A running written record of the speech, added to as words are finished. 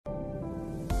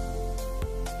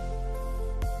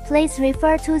Please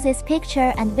refer to this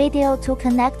picture and video to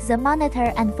connect the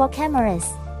monitor and 4 cameras.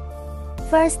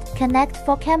 First, connect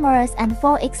 4 cameras and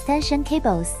 4 extension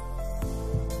cables.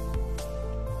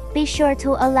 Be sure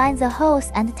to align the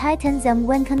holes and tighten them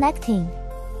when connecting.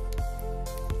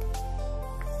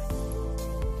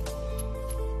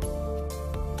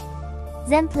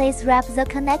 Then please wrap the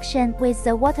connection with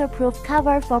the waterproof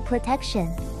cover for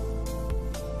protection.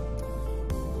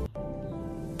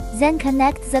 Then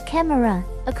connect the camera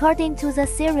according to the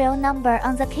serial number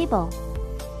on the cable.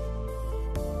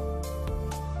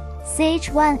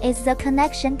 CH1 is the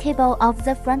connection cable of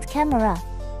the front camera.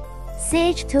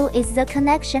 CH2 is the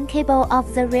connection cable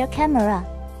of the rear camera.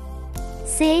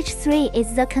 CH3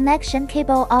 is the connection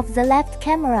cable of the left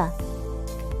camera.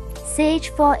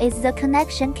 CH4 is the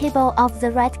connection cable of the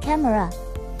right camera.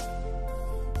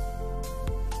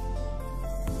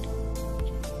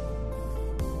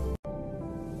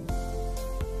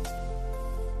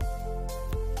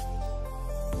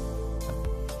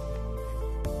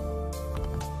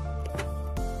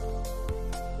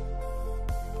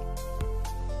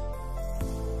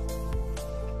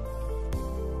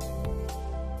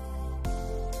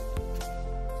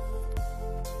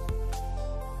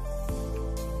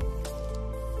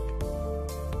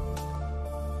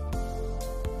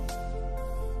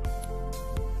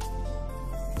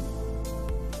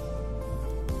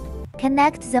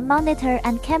 Connect the monitor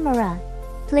and camera.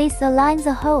 Please align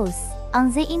the holes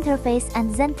on the interface and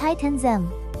then tighten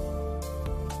them.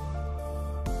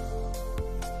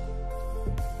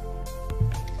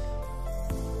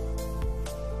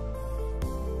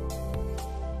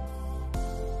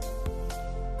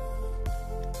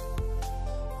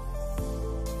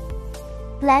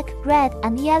 Black, red,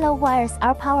 and yellow wires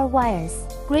are power wires.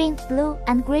 Green, blue,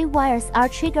 and gray wires are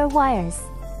trigger wires.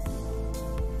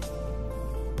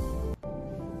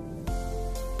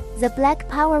 The black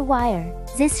power wire,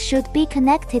 this should be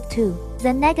connected to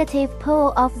the negative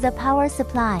pole of the power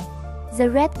supply. The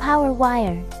red power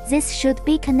wire, this should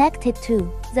be connected to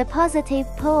the positive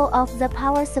pole of the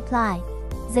power supply.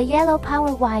 The yellow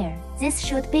power wire, this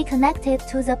should be connected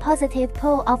to the positive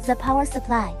pole of the power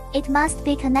supply. It must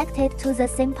be connected to the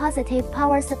same positive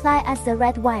power supply as the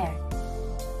red wire.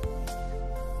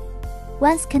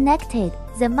 Once connected,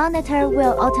 the monitor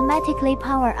will automatically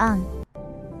power on.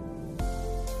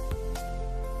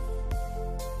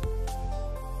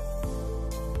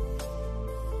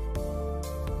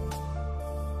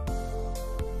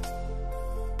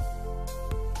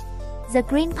 The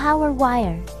green power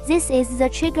wire, this is the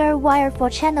trigger wire for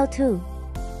channel 2.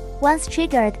 Once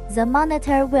triggered, the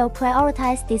monitor will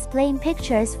prioritize displaying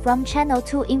pictures from channel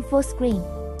 2 in full screen.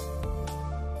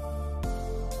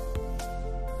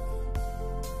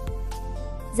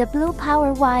 The blue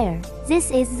power wire,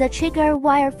 this is the trigger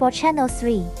wire for channel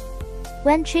 3.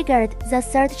 When triggered, the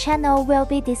third channel will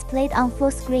be displayed on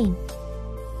full screen.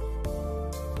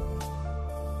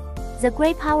 The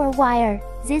gray power wire,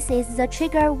 this is the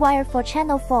trigger wire for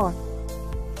channel 4.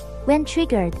 When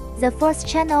triggered, the fourth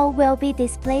channel will be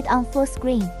displayed on full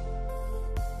screen.